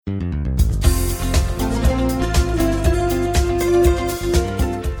We're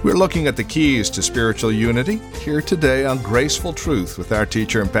looking at the keys to spiritual unity here today on Graceful Truth with our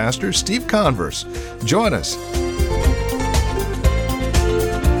teacher and pastor, Steve Converse. Join us.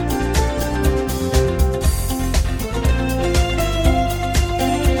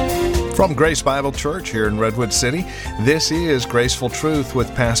 From Grace Bible Church here in Redwood City, this is Graceful Truth with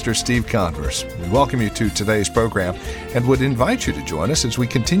Pastor Steve Converse. We welcome you to today's program and would invite you to join us as we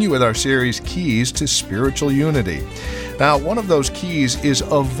continue with our series, Keys to Spiritual Unity. Now, one of those keys is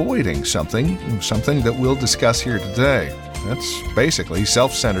avoiding something that we'll discuss here today. That's basically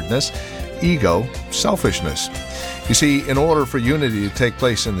self-centeredness, ego, selfishness. You see, in order for unity to take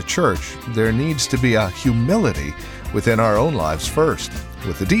place in the church, there needs to be a humility within our own lives first.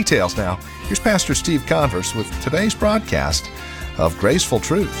 With the details now, here's Pastor Steve Converse with today's broadcast of Graceful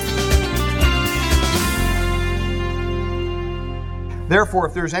Truth. Therefore,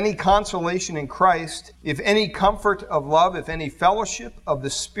 if there's any consolation in Christ, if any comfort of love, if any fellowship of the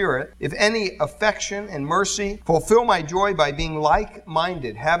Spirit, if any affection and mercy, fulfill my joy by being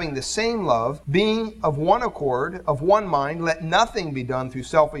like-minded, having the same love, being of one accord, of one mind. Let nothing be done through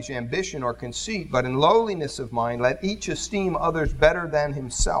selfish ambition or conceit, but in lowliness of mind, let each esteem others better than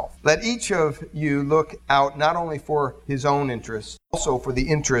himself. Let each of you look out not only for his own interests, also for the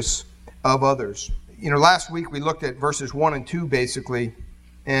interests of others. Last week we looked at verses 1 and 2 basically,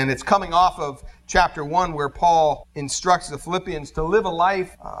 and it's coming off of chapter 1 where Paul instructs the Philippians to live a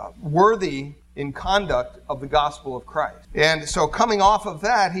life worthy in conduct of the gospel of Christ. And so coming off of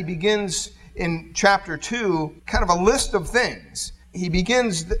that, he begins in chapter 2 kind of a list of things. He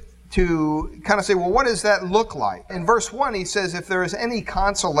begins to kind of say, well, what does that look like? In verse 1 he says, if there is any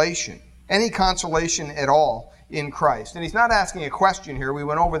consolation at all, in Christ. And he's not asking a question here. We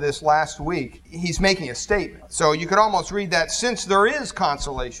went over this last week. He's making a statement. So you could almost read that, since there is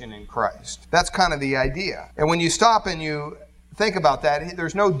consolation in Christ. That's kind of the idea. And when you stop and you think about that,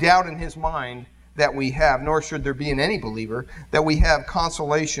 there's no doubt in his mind that we have, nor should there be in any believer, that we have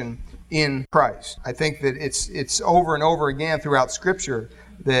consolation in Christ. I think that it's over and over again throughout Scripture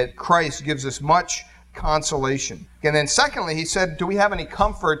that Christ gives us much consolation. And then secondly, he said, do we have any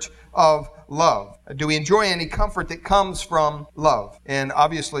comfort of love? Do we enjoy any comfort that comes from love? And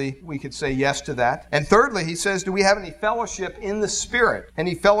obviously, we could say yes to that. And thirdly, he says, do we have any fellowship in the Spirit?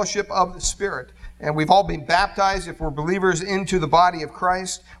 Any fellowship of the Spirit? And we've all been baptized, if we're believers, into the body of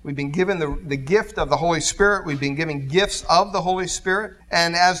Christ. We've been given the gift of the Holy Spirit. We've been given gifts of the Holy Spirit.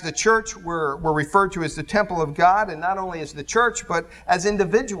 And as the church, we're referred to as the temple of God, and not only as the church, but as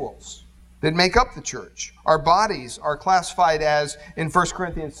individuals that make up the church. Our bodies are classified as, in 1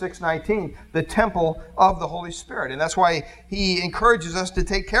 Corinthians 6:19, the temple of the Holy Spirit. And that's why he encourages us to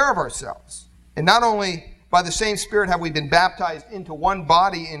take care of ourselves. And not only by the same Spirit have we been baptized into one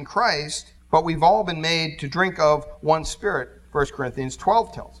body in Christ, but we've all been made to drink of one Spirit, 1 Corinthians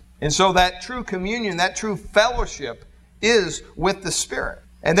 12 tells us. And so that true communion, that true fellowship is with the Spirit.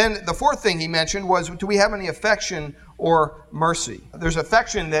 And then the fourth thing he mentioned was, do we have any affection or mercy? There's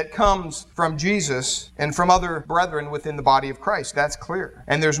affection that comes from Jesus and from other brethren within the body of Christ. That's clear.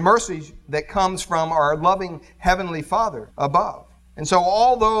 And there's mercy that comes from our loving Heavenly Father above. And so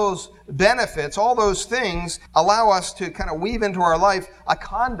all those benefits, all those things allow us to kind of weave into our life a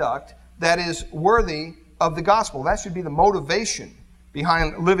conduct that is worthy of the gospel. That should be the motivation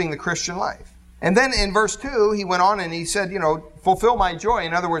behind living the Christian life. And then in verse 2, he went on and he said, fulfill my joy.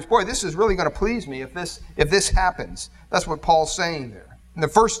 In other words, boy, this is really going to please me if this happens. That's what Paul's saying there. And the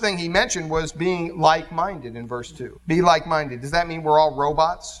first thing he mentioned was being like-minded in verse 2. Be like-minded. Does that mean we're all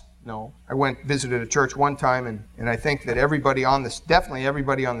robots? No. I visited a church one time, and I think that definitely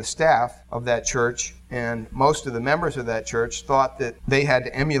everybody on the staff of that church and most of the members of that church thought that they had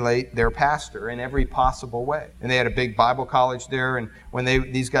to emulate their pastor in every possible way. And they had a big Bible college there, and when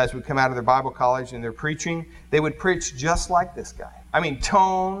these guys would come out of their Bible college and they're preaching, they would preach just like this guy. I mean,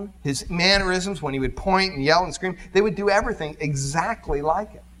 tone, his mannerisms, when he would point and yell and scream, they would do everything exactly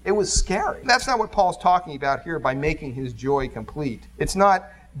like him. It was scary. That's not what Paul's talking about here by making his joy complete. It's not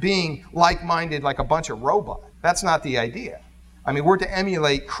being like-minded like a bunch of robots. That's not the idea. I mean, we're to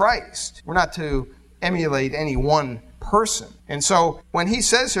emulate Christ. We're not to emulate any one person. And so when he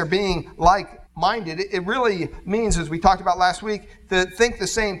says here being like-minded, it really means, as we talked about last week, to think the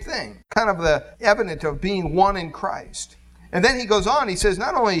same thing. Kind of the evidence of being one in Christ. And then he goes on, he says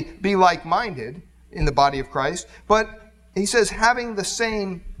not only be like-minded in the body of Christ, but he says having the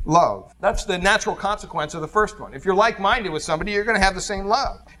same love. That's the natural consequence of the first one. If you're like-minded with somebody, you're going to have the same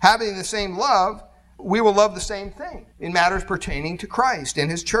love. Having the same love, we will love the same thing in matters pertaining to Christ and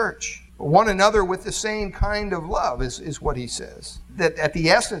His church. one another with the same kind of love is what he says. That at the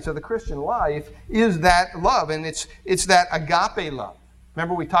essence of the Christian life is that love, and it's that agape love.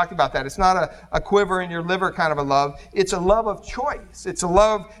 Remember, we talked about that. It's not a quiver in your liver kind of a love. It's a love of choice. It's a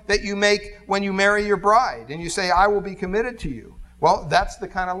love that you make when you marry your bride and you say, I will be committed to you. Well, that's the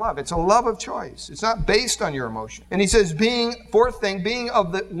kind of love. It's a love of choice. It's not based on your emotion. And he says, fourth thing, being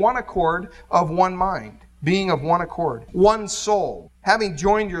of the one accord of one mind. Being of one accord. One soul. Having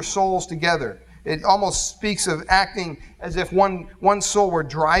joined your souls together. It almost speaks of acting as if one soul were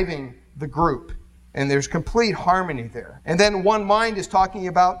driving the group. And there's complete harmony there. And then one mind is talking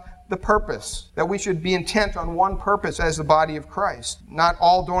about the purpose, that we should be intent on one purpose as the body of Christ. Not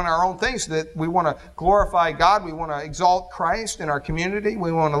all doing our own things, that we want to glorify God, we want to exalt Christ in our community,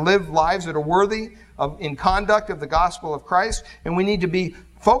 we want to live lives that are worthy in conduct of the gospel of Christ, and we need to be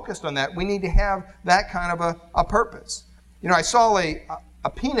focused on that. We need to have that kind of a purpose. You know, I saw a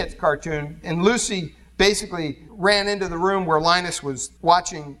Peanuts cartoon, and Lucy basically ran into the room where Linus was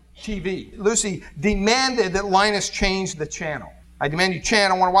watching TV. Lucy demanded that Linus change the channel. I demand you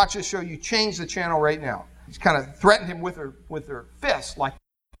change. I want to watch this show. You change the channel right now. She kind of threatened him with her fist, like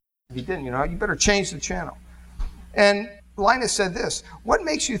if he didn't, you better change the channel. And Linus said this, what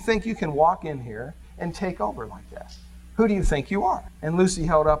makes you think you can walk in here and take over like that? Who do you think you are? And Lucy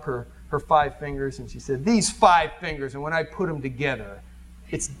held up her 5 fingers and she said, these 5 fingers, and when I put them together,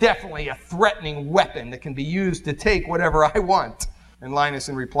 it's definitely a threatening weapon that can be used to take whatever I want. And Linus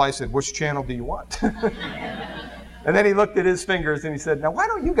in reply said, which channel do you want? And then he looked at his fingers and he said, now why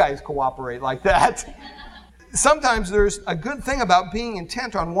don't you guys cooperate like that? Sometimes there's a good thing about being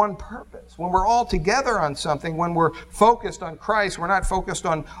intent on one purpose. When we're all together on something, when we're focused on Christ, we're not focused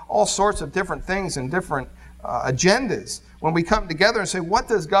on all sorts of different things and different agendas. When we come together and say, what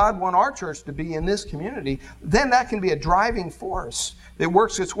does God want our church to be in this community? Then that can be a driving force that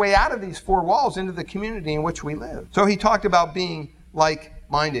works its way out of these 4 walls into the community in which we live. So he talked about being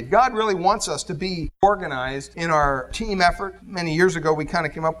like-minded. God really wants us to be organized in our team effort. Many years ago, we kind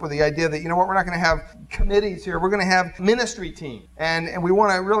of came up with the idea that, we're not going to have committees here. We're going to have ministry team. And we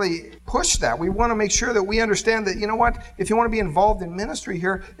want to really push that. We want to make sure that we understand that, if you want to be involved in ministry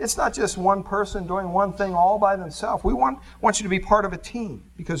here, it's not just one person doing one thing all by themselves. We want you to be part of a team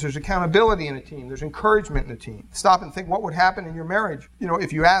because there's accountability in a team. There's encouragement in a team. Stop and think what would happen in your marriage.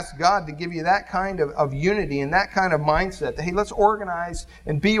 If you ask God to give you that kind of unity and that kind of mindset, that, hey, let's organize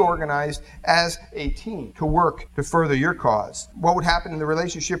and be organized as a team to work to further your cause. What would happen in the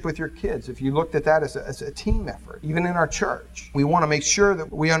relationship with your kids if you looked at that as a team effort? Even in our church, we want to make sure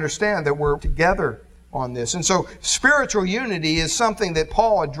that we understand that we're together on this. And so spiritual unity is something that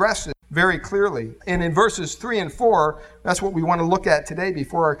Paul addresses very clearly. And in verses 3 and 4, that's what we want to look at today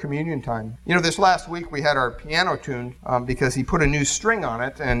before our communion time. This last week we had our piano tuned because he put a new string on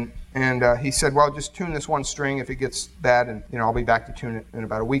it, and he said, well, just tune this one string. If it gets bad, and I'll be back to tune it in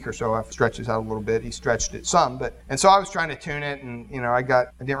about a week or so. I've stretched it out a little bit. He stretched it some, and so I was trying to tune it, and I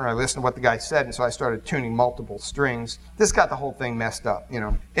didn't really listen to what the guy said, and so I started tuning multiple strings. This got the whole thing messed up,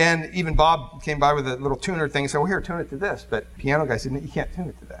 And even Bob came by with a little tuner thing and said, well, here, tune it to this. But the piano guy said, no, you can't tune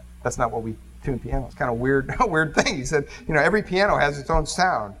it to that. That's not what we tune piano. It's kind of a weird thing. He said, every piano has its own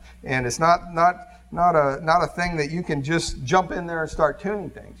sound, and it's not a thing that you can just jump in there and start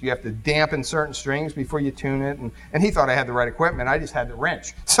tuning things. You have to dampen certain strings before you tune it. And he thought I had the right equipment. I just had the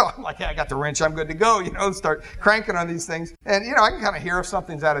wrench. So I'm like, yeah, I got the wrench. I'm good to go, start cranking on these things. And, I can kind of hear if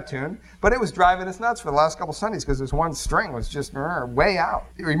something's out of tune. But it was driving us nuts for the last couple Sundays because this one string was just way out.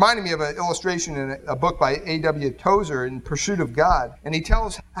 It reminded me of an illustration in a book by A.W. Tozer, In Pursuit of God. And he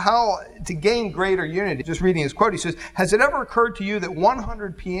tells how to gain greater unity. Just reading his quote, he says, has it ever occurred to you that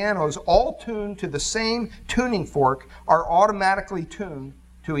 100 pianos all tuned to the same tuning fork are automatically tuned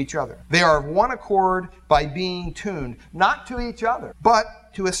to each other? They are of one accord by being tuned, not to each other, but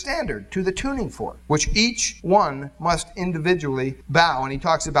to a standard, to the tuning fork, which each one must individually bow. And he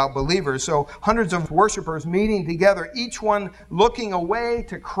talks about believers. So hundreds of worshipers meeting together, each one looking away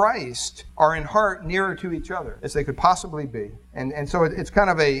to Christ, are in heart nearer to each other as they could possibly be. And so it's kind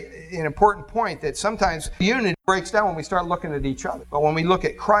of an important point that sometimes unity breaks down when we start looking at each other. But when we look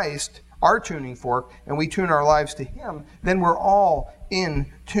at Christ, our tuning fork, and we tune our lives to Him, then we're all in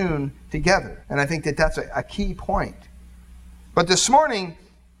tune together. And I think that that's a key point. But this morning,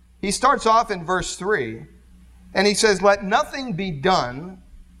 he starts off in verse 3, and he says, let nothing be done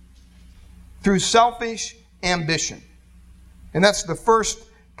through selfish ambition. And that's the first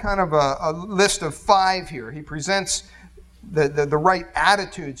kind of a list of 5 here. He presents the right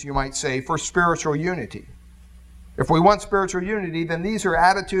attitudes, you might say, for spiritual unity. If we want spiritual unity, then these are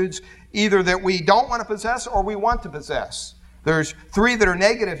attitudes either that we don't want to possess or we want to possess. There's 3 that are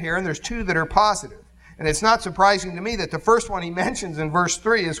negative here, and there's 2 that are positive. And it's not surprising to me that the first one he mentions in verse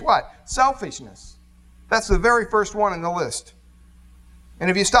 3 is what? Selfishness. That's the very first one in the list. And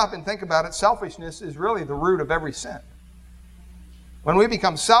if you stop and think about it, selfishness is really the root of every sin. When we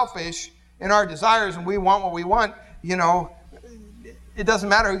become selfish in our desires and we want what we want, it doesn't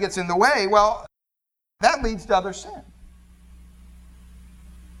matter who gets in the way. Well, that leads to other sin.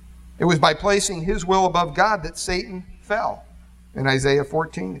 It was by placing his will above God that Satan fell. In Isaiah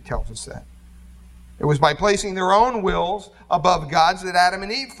 14, it tells us that. It was by placing their own wills above God's that Adam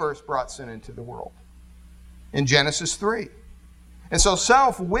and Eve first brought sin into the world. In Genesis 3. And so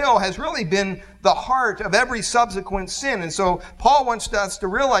self-will has really been the heart of every subsequent sin. And so Paul wants us to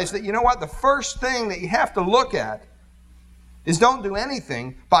realize that, the first thing that you have to look at is don't do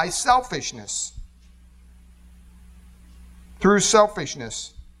anything by selfishness. Through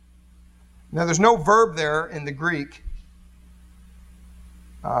selfishness. Now there's no verb there in the Greek.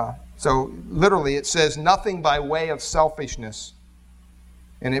 So literally it says nothing by way of selfishness.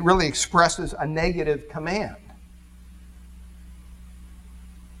 And it really expresses a negative command.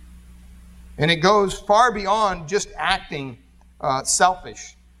 And it goes far beyond just acting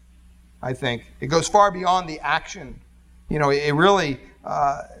selfish, I think. It goes far beyond the action. It really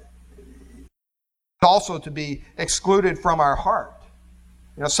also to be excluded from our heart.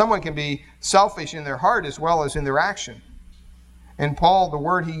 Someone can be selfish in their heart as well as in their action. And Paul, the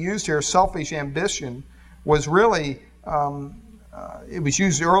word he used here, selfish ambition, was really, it was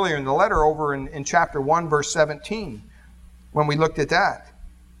used earlier in the letter over in chapter 1, verse 17, when we looked at that.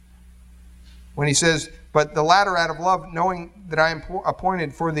 When he says, but the latter out of love, knowing that I am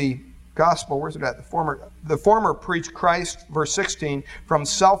appointed for the gospel, where's it at? The former preach Christ, verse 16, from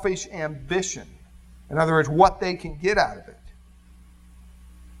selfish ambition. In other words, what they can get out of it.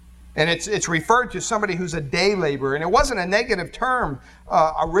 And it's referred to somebody who's a day laborer. And it wasn't a negative term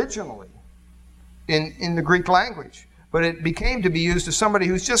originally in the Greek language. But it became to be used as somebody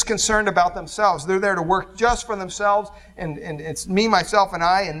who's just concerned about themselves. They're there to work just for themselves. And it's me, myself, and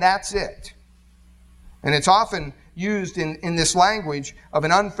I, and that's it. And it's often used in this language of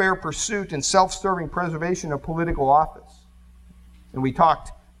an unfair pursuit and self-serving preservation of political office. And we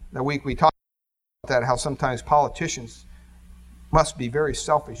talked about that, how sometimes politicians must be very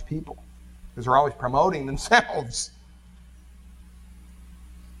selfish people because they're always promoting themselves.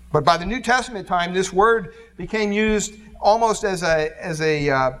 But by the New Testament time, this word became used almost as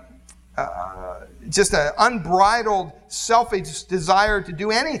just an unbridled, selfish desire to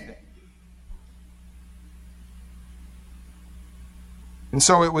do anything. And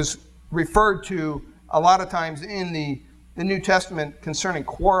so it was referred to a lot of times in the New Testament concerning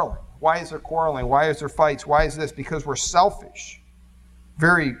quarreling. Why is there quarreling? Why is there fights? Why is this? Because we're selfish.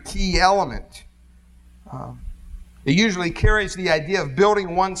 Very key element. It usually carries the idea of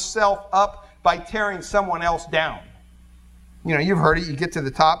building oneself up by tearing someone else down. You've heard it. You get to the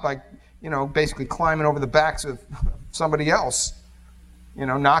top by, basically climbing over the backs of somebody else.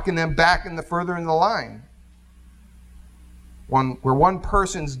 Knocking them back further in the line. Where one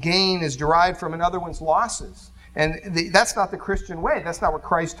person's gain is derived from another one's losses. And that's not the Christian way. That's not what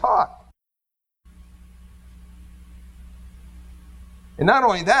Christ taught. And not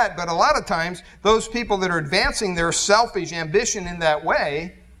only that, but a lot of times, those people that are advancing their selfish ambition in that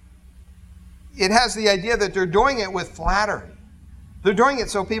way, it has the idea that they're doing it with flattery. They're doing it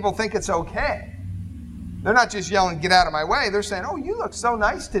so people think it's okay. They're not just yelling, get out of my way. They're saying, oh, you look so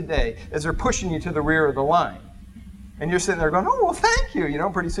nice today, as they're pushing you to the rear of the line. And you're sitting there going, oh, well, thank you.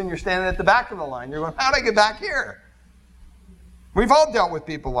 Pretty soon you're standing at the back of the line. You're going, how'd I get back here? We've all dealt with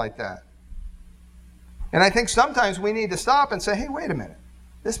people like that. And I think sometimes we need to stop and say, hey, wait a minute.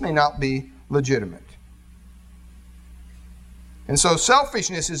 This may not be legitimate. And so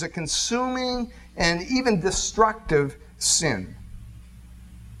selfishness is a consuming and even destructive sin.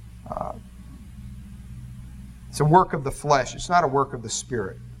 It's a work of the flesh. It's not a work of the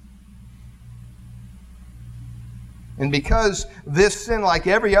Spirit. And because this sin, like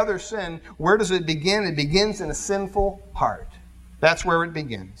every other sin, where does it begin? It begins in a sinful heart. That's where it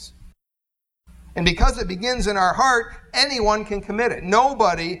begins. And because it begins in our heart, anyone can commit it.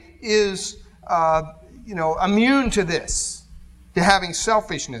 Nobody is, immune to this, to having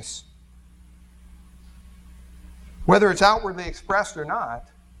selfishness. Whether it's outwardly expressed or not,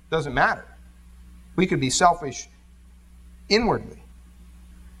 doesn't matter. We could be selfish inwardly.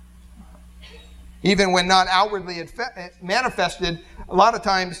 Even when not outwardly manifested, a lot of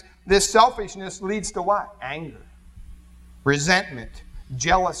times this selfishness leads to what? Anger, resentment,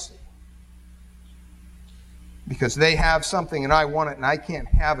 jealousy. Because they have something and I want it and I can't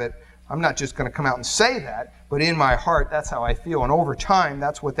have it. I'm not just going to come out and say that, but in my heart, that's how I feel. And over time,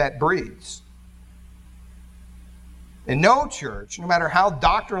 that's what that breeds. And no church, no matter how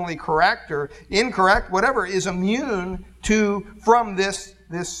doctrinally correct or incorrect, whatever, is immune from this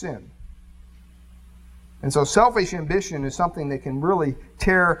sin. And so selfish ambition is something that can really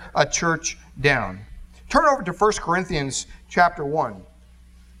tear a church down. Turn over to 1 Corinthians chapter 1. I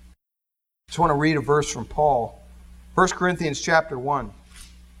just want to read a verse from Paul. 1 Corinthians chapter 1.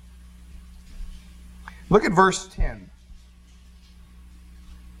 Look at verse 10.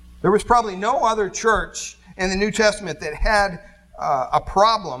 There was probably no other church in the New Testament that had a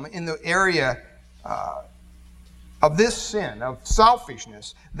problem in the area of this sin, of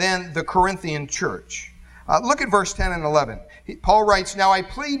selfishness, than the Corinthian church. Look at verse 10 and 11. Paul writes, "Now I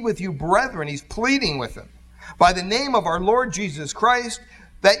plead with you, brethren," he's pleading with them, "by the name of our Lord Jesus Christ,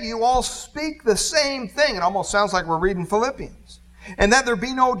 that you all speak the same thing." It almost sounds like we're reading Philippians. "And that there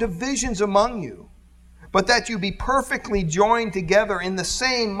be no divisions among you, but that you be perfectly joined together in the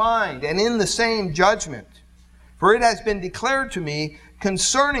same mind and in the same judgment. For it has been declared to me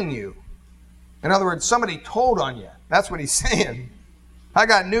concerning you." In other words, somebody told on you. That's what he's saying. I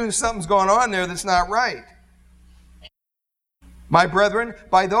got news, something's going on there that's not right. "My brethren,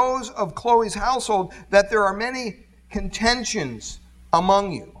 by those of Chloe's household, that there are many contentions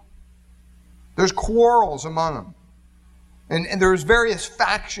among you." There's quarrels among them. And there's various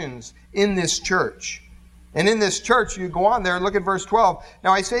factions in this church. And in this church, you go on there, look at verse 12.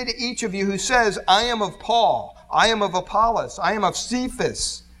 "Now I say to each of you who says, I am of Paul, I am of Apollos, I am of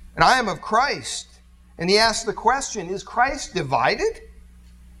Cephas, and I am of Christ." And he asks the question, is Christ divided?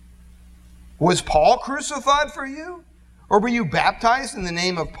 Was Paul crucified for you? Or were you baptized in the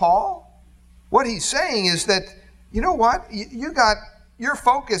name of Paul? What he's saying is that, you know what? Your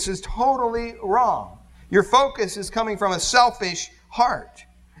focus is totally wrong. Your focus is coming from a selfish heart.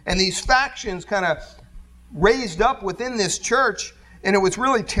 And these factions kind of raised up within this church, and it was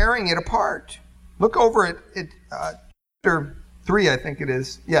really tearing it apart. Look over at chapter 3, I think it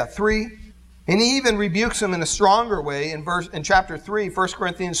is. Yeah, 3. And he even rebukes them in a stronger way in chapter 3, 1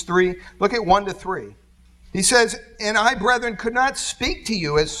 Corinthians 3. Look at 1 to 3. He says, "And I, brethren, could not speak to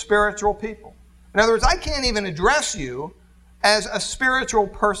you as spiritual people." In other words, I can't even address you as a spiritual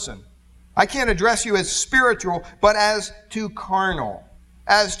person. I can't address you as spiritual, but as to carnal,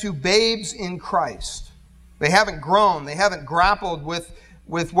 as to babes in Christ. They haven't grown. They haven't grappled with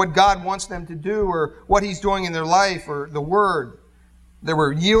what God wants them to do or what He's doing in their life or the Word. They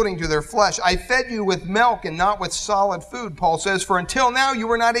were yielding to their flesh. "I fed you with milk and not with solid food," Paul says, "for until now you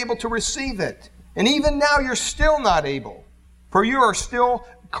were not able to receive it. And even now you're still not able, for you are still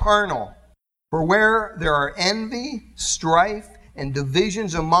carnal. For where there are envy, strife, and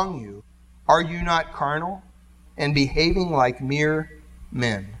divisions among you, are you not carnal and behaving like mere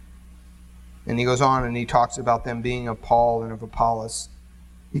men?" And he goes on and he talks about them being of Paul and of Apollos.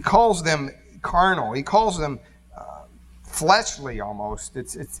 He calls them carnal. He calls them fleshly almost.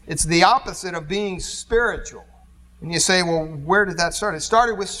 It's the opposite of being spiritual. And you say, well, where did that start? It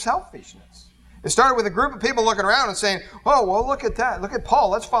started with selfishness. It started with a group of people looking around and saying, "Oh, well, look at that. Look at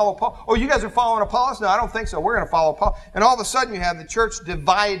Paul. Let's follow Paul. Oh, you guys are following Apollos? No, I don't think so. We're going to follow Paul." And all of a sudden you have the church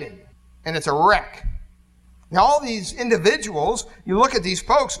divided, and it's a wreck. Now, all these individuals, you look at these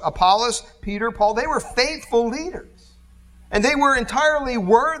folks, Apollos, Peter, Paul, they were faithful leaders. And they were entirely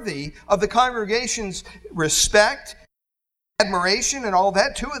worthy of the congregation's respect, admiration, and all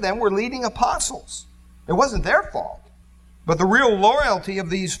that. 2 of them were leading apostles. It wasn't their fault. But the real loyalty of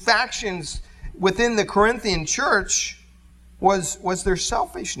these factions within the Corinthian church was their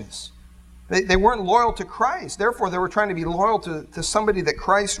selfishness. They weren't loyal to Christ. Therefore, they were trying to be loyal to somebody that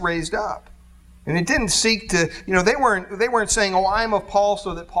Christ raised up. And it didn't seek to, they weren't saying, "Oh, I'm of Paul,"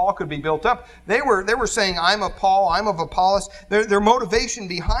 so that Paul could be built up. They were saying, "I'm of Paul, I'm of Apollos." Their motivation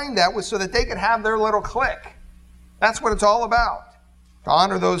behind that was so that they could have their little clique. That's what it's all about. To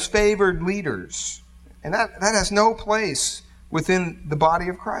honor those favored leaders. And that has no place within the body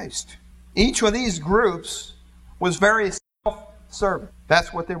of Christ. Each of these groups was very self-serving.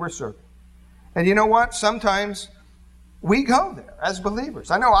 That's what they were serving. And you know what? Sometimes we go there as believers.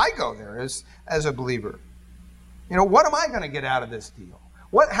 I know I go there as a believer. What am I going to get out of this deal?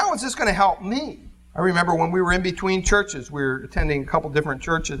 How is this going to help me? I remember when we were in between churches, we were attending a couple different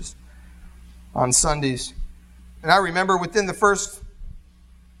churches on Sundays. And I remember within the first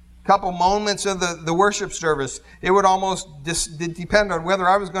couple moments of the worship service, it would almost depend on whether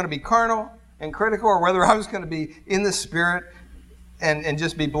I was going to be carnal and critical or whether I was going to be in the Spirit and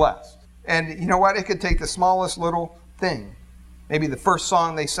just be blessed. And you know what? It could take the smallest little thing. Maybe the first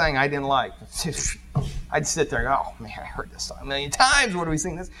song they sang I didn't like. I'd sit there and go, "Oh man, I heard this song a million times. What do we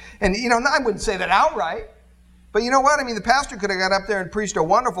sing this?" And I wouldn't say that outright, But you know what? I mean, the pastor could have got up there and preached a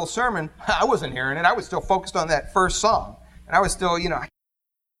wonderful sermon. I wasn't hearing it. I was still focused on that first song. And I was still, I can't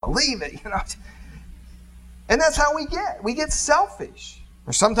believe it, And that's how we get. We get selfish.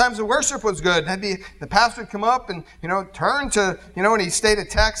 Or sometimes the worship was good. The pastor would come up and, turn to, and he'd state a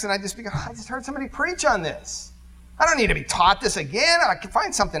text, and I'd just be going, I just heard somebody preach on this. I don't need to be taught this again. I can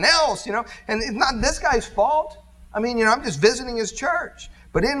find something else, And it's not this guy's fault. I mean, I'm just visiting his church.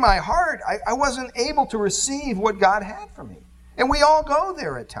 But in my heart, I wasn't able to receive what God had for me. And we all go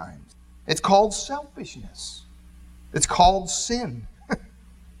there at times. It's called selfishness. It's called sin.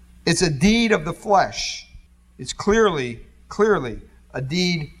 It's a deed of the flesh. It's clearly a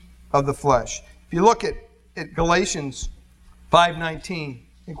deed of the flesh. If you look at Galatians 5:19,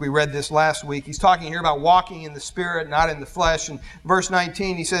 I think we read this last week. He's talking here about walking in the Spirit, not in the flesh. And verse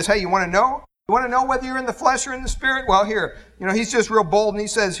 19, he says, hey, you want to know? You want to know whether you're in the flesh or in the Spirit? Well, here, he's just real bold, and he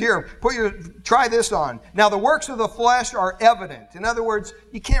says, here, try this on. Now, the works of the flesh are evident. In other words,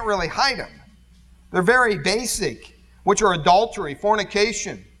 you can't really hide them. They're very basic, which are adultery,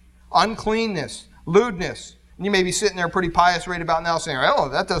 fornication, uncleanness, lewdness. And you may be sitting there pretty pious right about now saying, oh,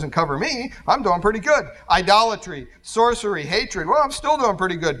 that doesn't cover me. I'm doing pretty good. Idolatry, sorcery, hatred. Well, I'm still doing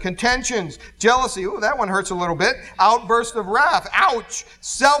pretty good. Contentions, jealousy. Ooh, that one hurts a little bit. Outburst of wrath. Ouch.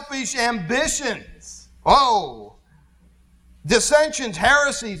 Selfish ambitions. Oh. Dissensions,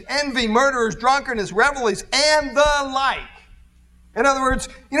 heresies, envy, murders, drunkenness, revelries, and the like. In other words,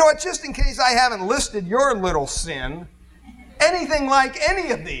 you know what? Just in case I haven't listed your little sin, anything like any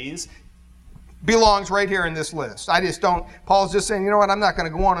of these belongs right here in this list. Paul's just saying, you know what, I'm not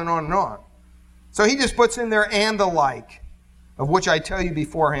going to go on and on and on. So he just puts in there, and the like, of which I tell you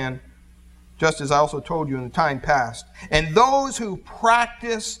beforehand, just as I also told you in the time past. And those who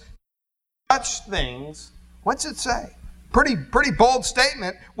practice such things, what's it say? Pretty bold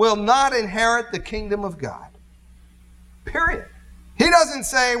statement, will not inherit the kingdom of God. Period. He doesn't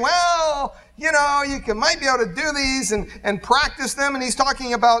say, well, you might be able to do these and practice them. And he's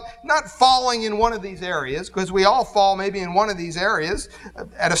talking about not falling in one of these areas, because we all fall maybe in one of these areas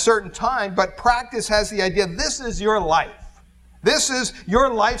at a certain time. But practice has the idea, this is your life. This is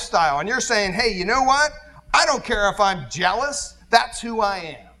your lifestyle. And you're saying, hey, you know what? I don't care if I'm jealous. That's who I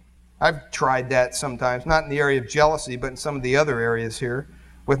am. I've tried that sometimes, not in the area of jealousy, but in some of the other areas here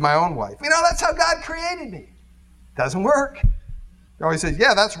with my own wife. That's how God created me. Doesn't work. He always says,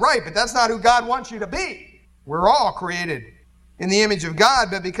 yeah, that's right, but that's not who God wants you to be. We're all created in the image of God,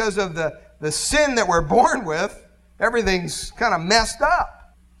 but because of the sin that we're born with, everything's kind of messed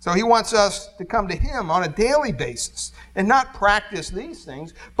up. So he wants us to come to him on a daily basis and not practice these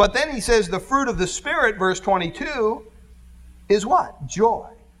things. But then he says the fruit of the Spirit, verse 22, is what? Joy,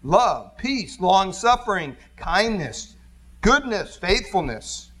 love, peace, long-suffering, kindness, goodness,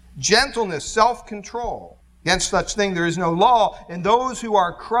 faithfulness, gentleness, self-control. Against such thing there is no law, and those who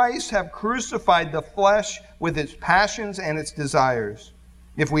are Christ have crucified the flesh with its passions and its desires.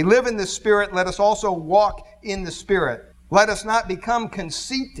 If we live in the Spirit, let us also walk in the Spirit. Let us not become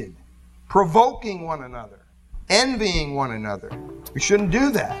conceited, provoking one another, envying one another. We shouldn't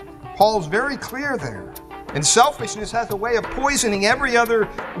do that. Paul's very clear there. And selfishness has a way of poisoning every other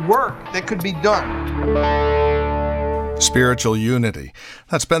work that could be done. Spiritual unity.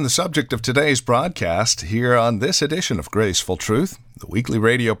 That's been the subject of today's broadcast here on this edition of Graceful Truth, the weekly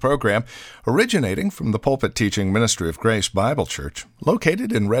radio program originating from the pulpit teaching ministry of Grace Bible Church,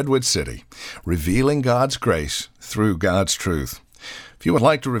 located in Redwood City, revealing God's grace through God's truth. If you would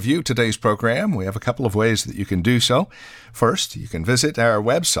like to review today's program, we have a couple of ways that you can do so. First, you can visit our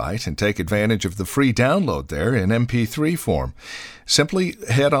website and take advantage of the free download there in MP3 form. Simply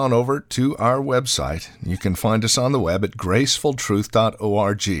head on over to our website. You can find us on the web at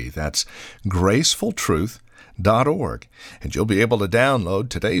gracefultruth.org. That's gracefultruth.org. And you'll be able to download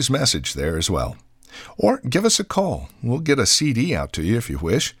today's message there as well. Or give us a call. We'll get a CD out to you if you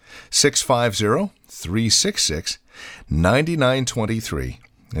wish. 650-366-9923.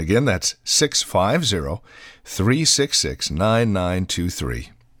 Again, that's 650-366-9923.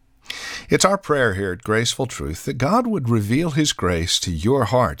 It's our prayer here at Graceful Truth that God would reveal His grace to your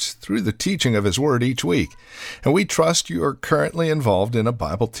hearts through the teaching of His Word each week. And we trust you are currently involved in a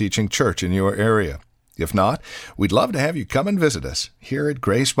Bible teaching church in your area. If not, we'd love to have you come and visit us here at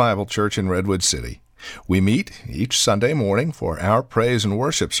Grace Bible Church in Redwood City. We meet each Sunday morning for our praise and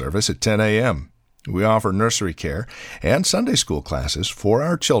worship service at 10 a.m. We offer nursery care and Sunday school classes for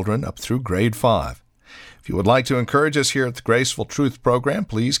our children up through grade 5. If you would like to encourage us here at the Graceful Truth program,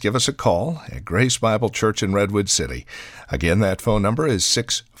 please give us a call at Grace Bible Church in Redwood City. Again, that phone number is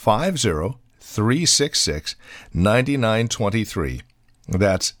 650-366-9923.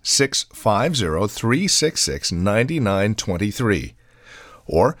 That's 650-366-9923.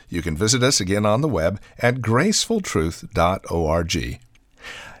 Or you can visit us again on the web at gracefultruth.org.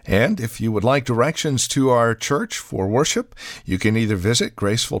 And if you would like directions to our church for worship, you can either visit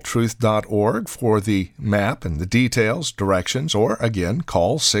gracefultruth.org for the map and the details, directions, or again,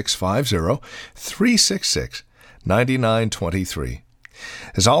 call 650-366-9923.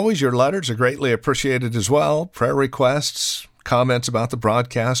 As always, your letters are greatly appreciated as well. Prayer requests, comments about the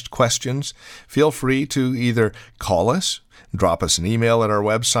broadcast, questions, feel free to either call us, drop us an email at our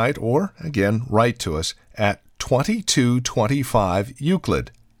website, or, again, write to us at 2225 Euclid,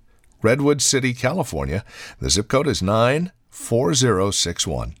 Redwood City, California. The zip code is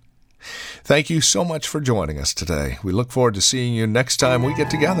 94061. Thank you so much for joining us today. We look forward to seeing you next time we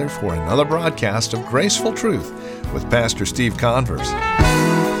get together for another broadcast of Graceful Truth with Pastor Steve Converse.